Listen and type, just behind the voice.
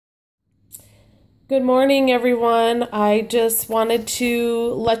Good morning, everyone. I just wanted to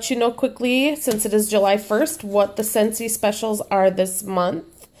let you know quickly, since it is July 1st, what the Scentsy specials are this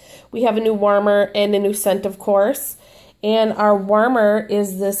month. We have a new warmer and a new scent, of course. And our warmer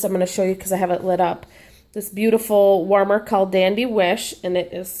is this, I'm going to show you because I have it lit up, this beautiful warmer called Dandy Wish, and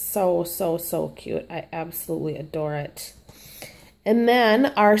it is so, so, so cute. I absolutely adore it. And then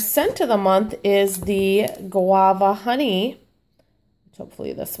our scent of the month is the Guava Honey.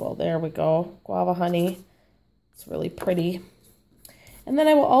 Hopefully this will, there we go, Guava Honey. It's really pretty. And then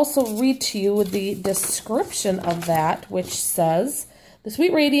I will also read to you the description of that, which says, the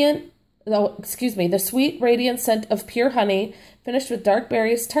sweet radiant scent of pure honey, finished with dark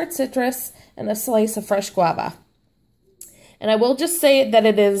berries, tart citrus, and a slice of fresh guava. And I will just say that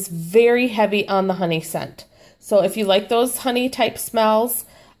it is very heavy on the honey scent. So if you like those honey type smells,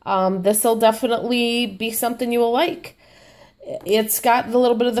 this will definitely be something you will like. It's got a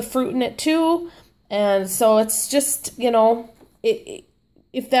little bit of the fruit in it too, and so it's just, you know,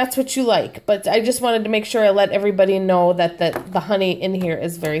 if that's what you like. But I just wanted to make sure I let everybody know that the honey in here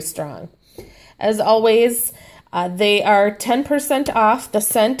is very strong. As always, they are 10% off the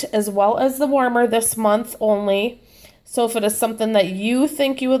scent as well as the warmer this month only. So if it is something that you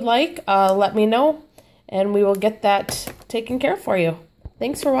think you would like, let me know, and we will get that taken care of for you.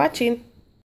 Thanks for watching.